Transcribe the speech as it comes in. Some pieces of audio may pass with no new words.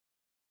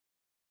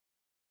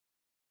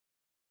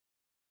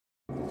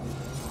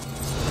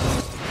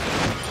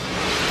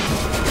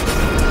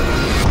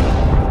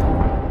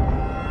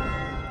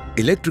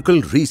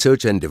Electrical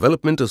Research and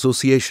Development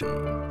Association,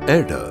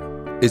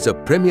 ERDA, is a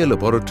premier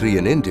laboratory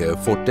in India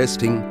for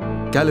testing,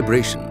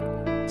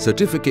 calibration,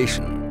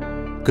 certification,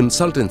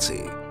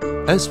 consultancy,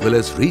 as well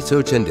as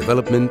research and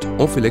development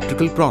of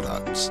electrical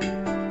products.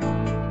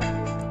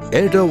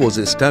 ERDA was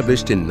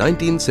established in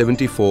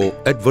 1974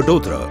 at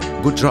Vadodara,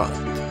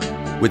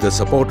 Gujarat, with the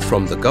support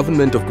from the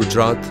Government of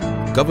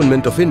Gujarat,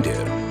 Government of India,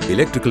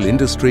 Electrical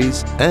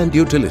Industries and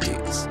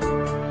Utilities.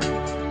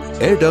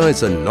 ERDA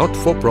is a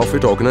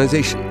not-for-profit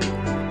organization,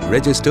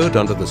 registered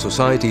under the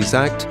Societies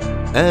Act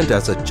and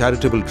as a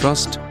charitable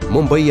trust,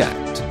 Mumbai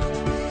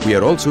Act. We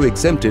are also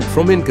exempted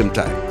from income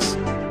tax.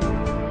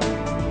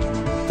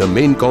 The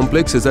main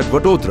complex is at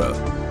Vadodara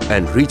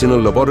and regional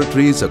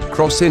laboratories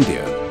across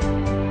India.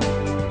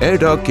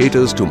 ERDA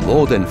caters to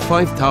more than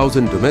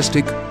 5,000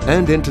 domestic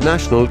and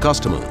international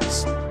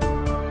customers.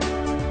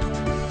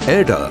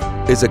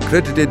 ERDA is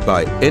accredited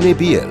by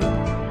NABL,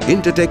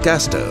 Intertech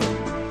Aster,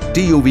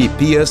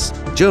 TUV-PS,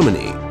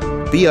 Germany,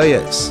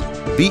 BIS,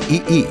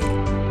 BEE,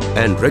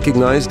 and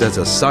recognized as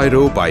a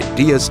CSIRO by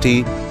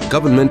DST,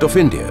 Government of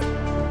India.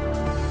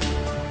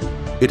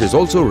 It is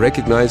also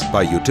recognized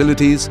by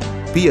utilities,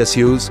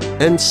 PSUs,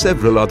 and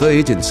several other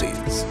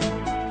agencies.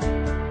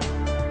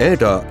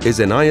 ERDA is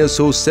an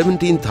ISO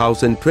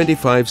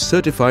 17025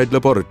 certified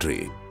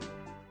laboratory.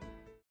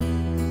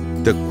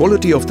 The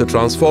quality of the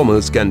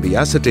transformers can be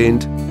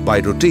ascertained by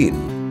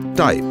routine,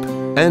 type,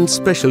 and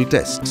special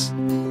tests.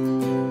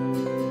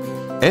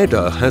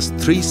 ERDA has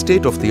 3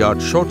 state-of-the-art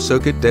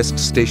short-circuit test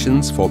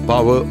stations for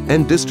power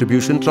and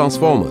distribution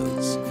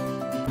transformers.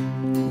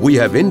 We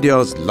have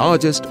India's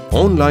largest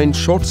online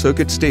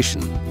short-circuit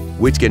station,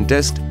 which can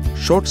test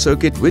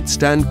short-circuit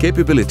withstand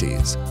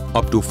capabilities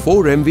up to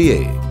 4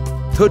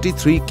 MVA,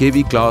 33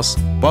 kV class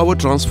power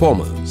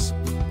transformers.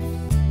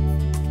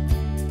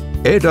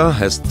 ERDA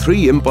has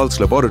 3 impulse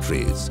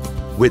laboratories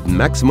with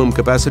maximum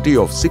capacity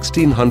of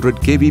 1600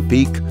 kV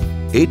peak,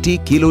 80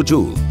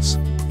 kilojoules.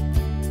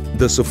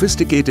 The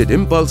sophisticated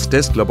impulse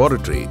test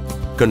laboratory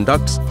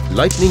conducts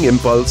lightning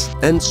impulse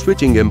and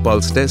switching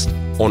impulse test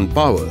on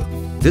power,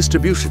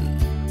 distribution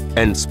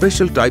and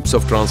special types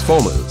of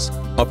transformers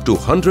up to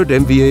 100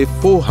 MVA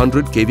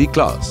 400 kV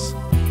class.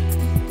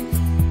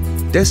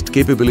 Test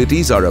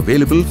capabilities are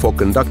available for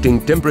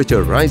conducting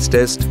temperature rise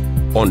test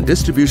on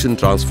distribution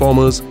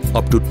transformers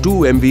up to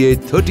 2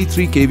 MVA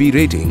 33 kV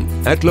rating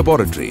at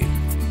laboratory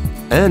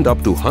and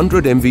up to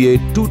 100 MVA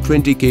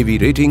 220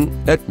 kV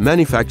rating at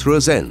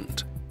manufacturer's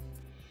end.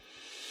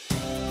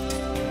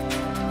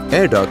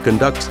 ERDA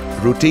conducts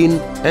routine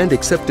and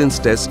acceptance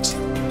tests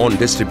on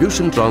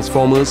distribution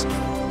transformers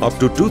up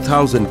to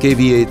 2000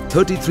 kVA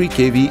 33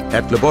 kV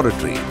at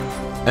laboratory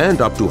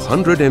and up to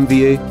 100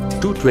 MVA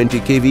 220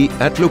 kV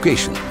at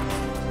location.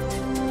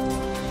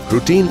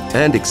 Routine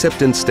and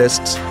acceptance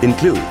tests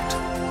include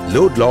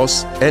load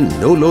loss and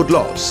no load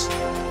loss,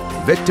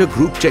 vector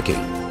group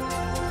checking,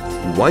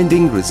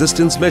 winding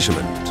resistance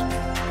measurement,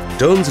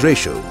 turns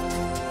ratio,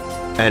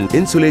 and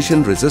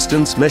insulation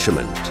resistance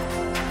measurement.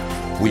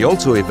 We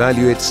also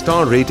evaluate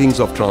star ratings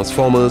of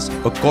transformers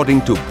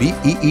according to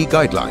BEE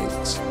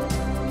guidelines.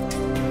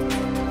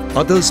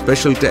 Other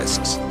special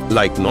tests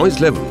like noise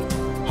level,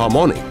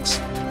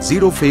 harmonics,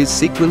 zero-phase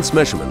sequence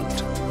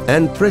measurement,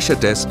 and pressure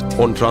test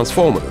on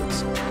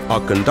transformers are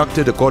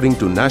conducted according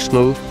to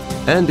national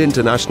and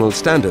international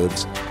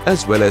standards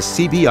as well as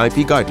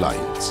CBIP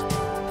guidelines.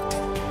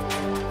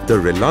 The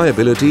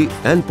reliability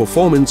and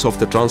performance of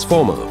the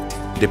transformer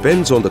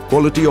depends on the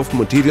quality of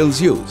materials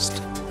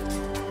used.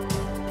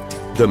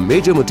 The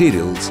major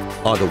materials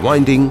are the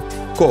winding,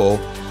 core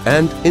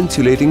and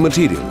insulating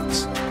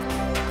materials.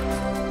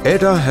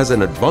 ERDA has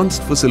an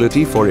advanced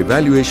facility for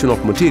evaluation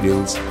of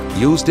materials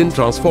used in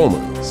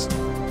transformers.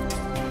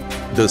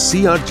 The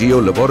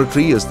CRGO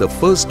laboratory is the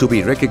first to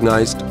be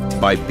recognized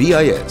by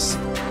BIS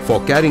for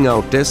carrying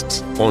out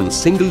tests on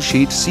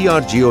single-sheet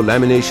CRGO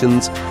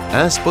laminations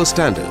as per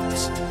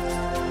standards.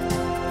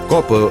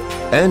 Copper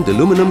and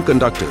aluminum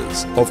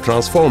conductors of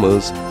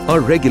transformers are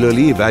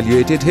regularly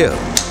evaluated here.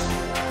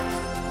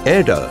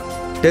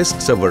 ERDA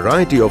tests a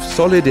variety of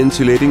solid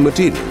insulating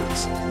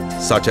materials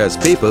such as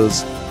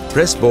papers,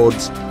 press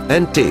boards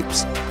and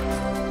tapes.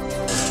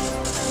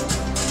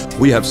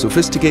 We have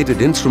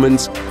sophisticated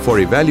instruments for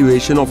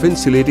evaluation of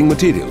insulating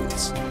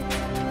materials.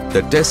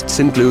 The tests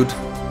include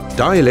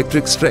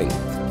dielectric strength,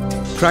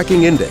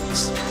 cracking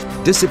index,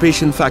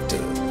 dissipation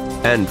factor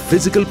and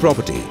physical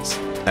properties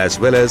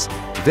as well as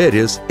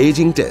various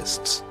aging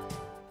tests.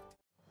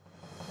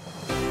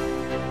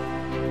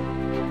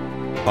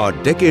 Our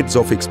decades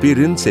of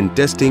experience in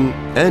testing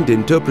and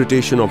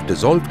interpretation of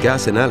dissolved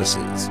gas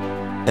analysis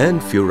and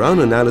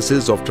Furan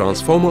analysis of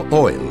transformer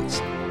oils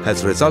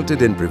has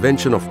resulted in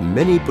prevention of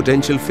many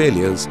potential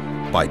failures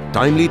by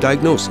timely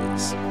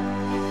diagnosis.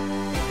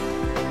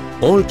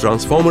 All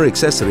transformer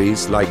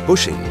accessories like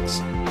bushings,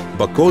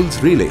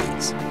 Buchholz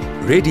relays,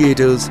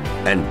 radiators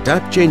and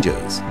tap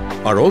changers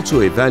are also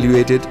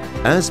evaluated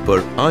as per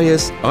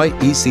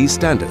IS/IEC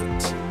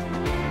standards.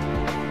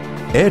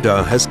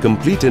 ERDA has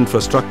complete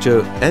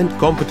infrastructure and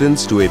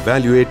competence to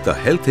evaluate the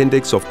health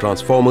index of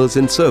transformers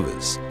in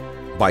service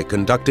by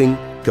conducting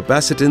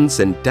capacitance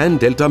and tan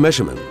delta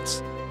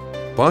measurements,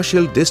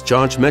 partial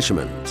discharge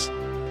measurements,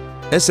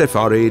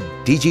 SFRA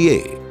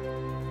DGA,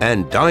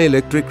 and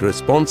dielectric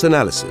response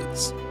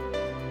analysis.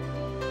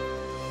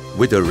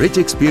 With a rich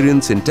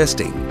experience in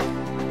testing,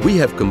 we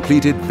have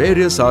completed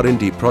various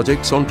R&D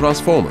projects on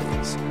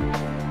transformers.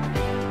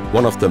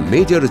 One of the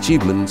major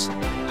achievements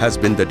has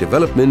been the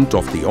development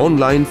of the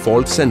online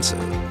fault sensor.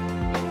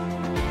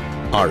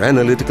 Our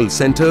analytical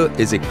center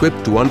is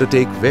equipped to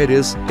undertake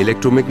various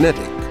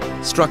electromagnetic,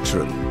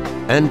 structural,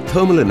 and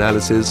thermal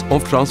analysis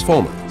of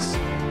transformers.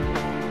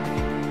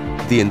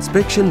 The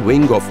inspection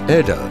wing of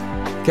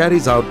ERDA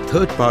carries out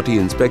third-party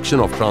inspection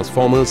of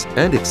transformers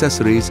and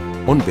accessories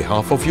on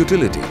behalf of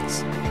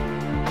utilities.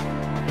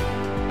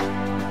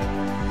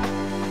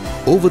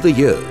 Over the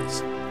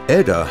years,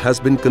 ERDA has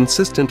been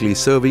consistently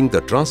serving the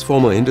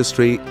transformer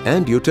industry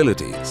and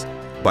utilities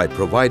by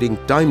providing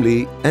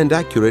timely and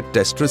accurate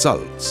test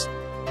results.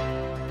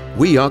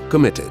 We are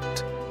committed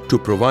to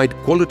provide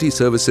quality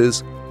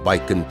services by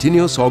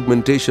continuous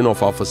augmentation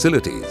of our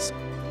facilities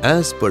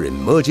as per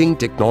emerging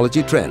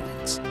technology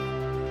trends.